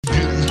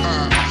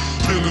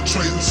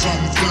penetrating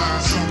some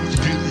flies,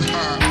 getting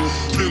high,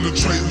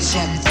 penetrating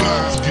some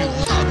flies, getting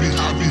high,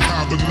 I be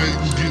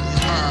hibernating, getting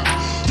high,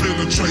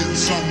 penetrating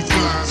some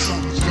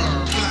flies.